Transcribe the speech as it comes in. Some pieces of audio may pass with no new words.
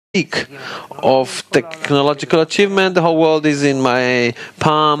peak of technological achievement. The whole world is in my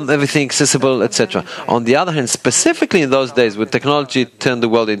palm, everything accessible, etc. On the other hand, specifically in those days when technology turned the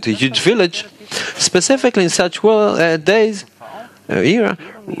world into a huge village, specifically in such days, era,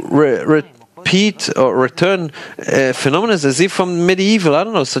 repeat or return phenomena as if from medieval, I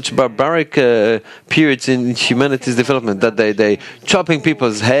don't know, such barbaric periods in humanity's development, that they chopping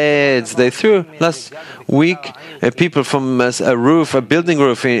people's heads. They threw last week people from a roof, a building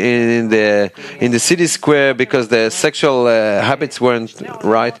roof in the city square because their sexual habits weren't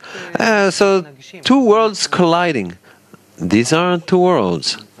right. So two worlds colliding. These are two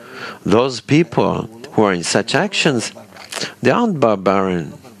worlds. Those people who are in such actions, they aren't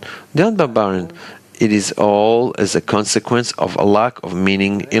barbarian. They aren't barbarian. It is all as a consequence of a lack of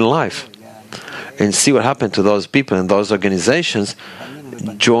meaning in life. And see what happened to those people and those organizations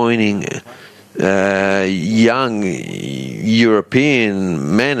joining young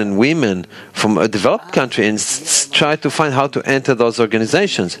European men and women from a developed country and try to find how to enter those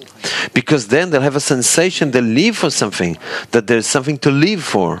organizations. Because then they'll have a sensation they live for something, that there's something to live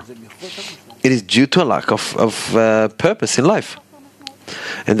for. It is due to a lack of purpose in life.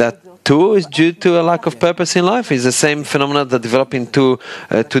 And that too is due to a lack of purpose in life. Is the same phenomenon that develop into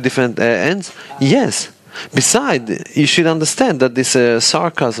two different ends? Yes. Besides, you should understand that this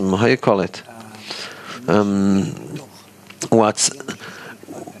sarcasm, how you call it, what's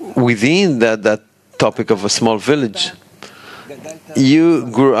within that topic of a small village. You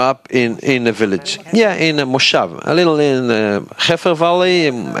grew up in a village, in a moshav, a little in Hefer Valley,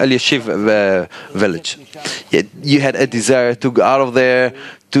 El Yeshiv village. Yet you had a desire to go out of there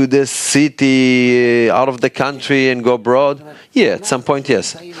to the city, out of the country, and go abroad. Yeah, at some point,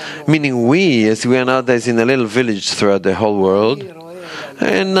 yes. Meaning as we are nowadays in a little village throughout the whole world,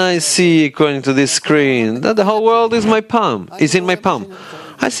 and I see, according to this screen, that the whole world is my palm, is in my palm.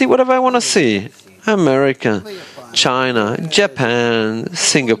 I see whatever I want to see. America, China, Japan,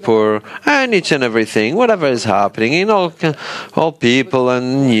 Singapore, and each and everything, whatever is happening in all people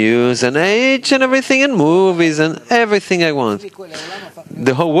and news and each and everything and movies and everything I want.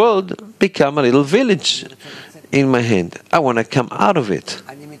 The whole world become a little village in my hand. I want to come out of it.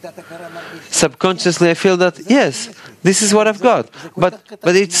 Subconsciously I feel that, yes, this is what I've got,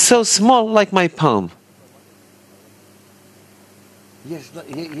 but it's so small like my palm.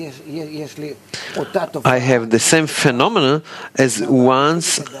 I have the same phenomena as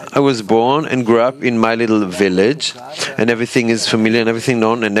once I was born and grew up in my little village, and everything is familiar and everything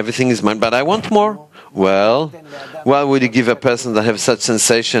known and everything is mine, but I want more. Well, why would you give a person that has such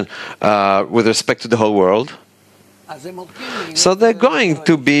sensation with respect to the whole world? So they're going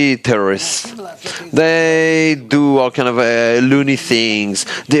to be terrorists. They do all kind of loony things.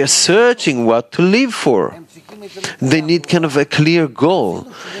 They are searching what to live for. They need kind of a clear goal,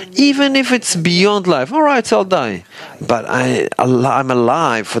 even if it's beyond life. All right, so I'll die, but I'm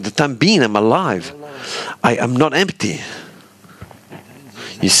alive for the time being. I'm alive. I'm not empty.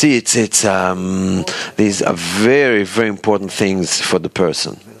 You see, these are very, very important things for the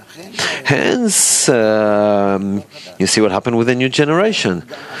person. Hence, you see what happened with the new generation.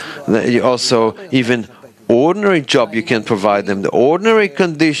 You also, even ordinary job you can provide them, the ordinary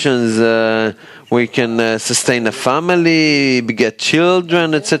conditions, we can sustain a family, beget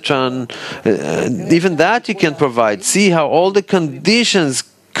children, etc. Even that you can provide. See how all the conditions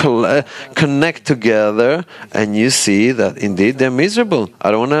connect together, and you see that indeed they're miserable.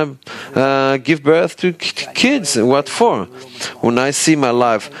 I don't want to give birth to kids. What for? When I see my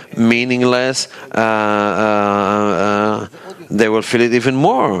life meaningless, they will feel it even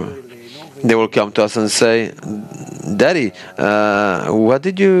more. They will come to us and say, Daddy, what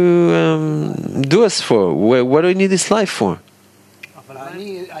did you do us for? What do you need this life for?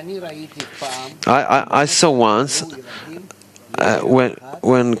 I saw once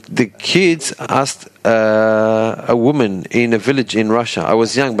when the kids asked a woman in a village in Russia. I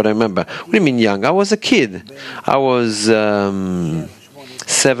was young, but I remember. What do you mean young? I was a kid. I was 7,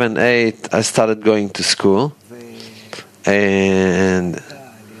 8. I started going to school, and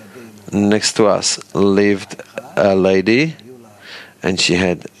next to us lived a lady, and she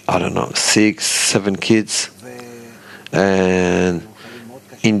had, 6, 7 kids, and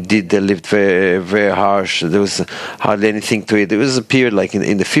indeed they lived very, very harsh. There was hardly anything to eat. There was a period like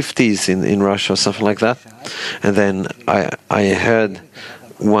in the 50s in Russia or something like that, and then I heard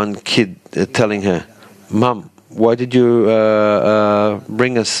one kid telling her, Mom, why did you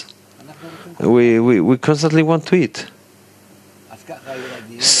bring us? We constantly want to eat.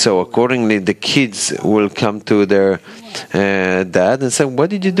 So accordingly, the kids will come to their dad and say, what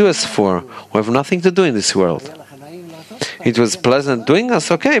did you do us for? We have nothing to do in this world. It was pleasant doing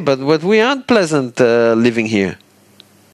us, okay, but we aren't pleasant living here.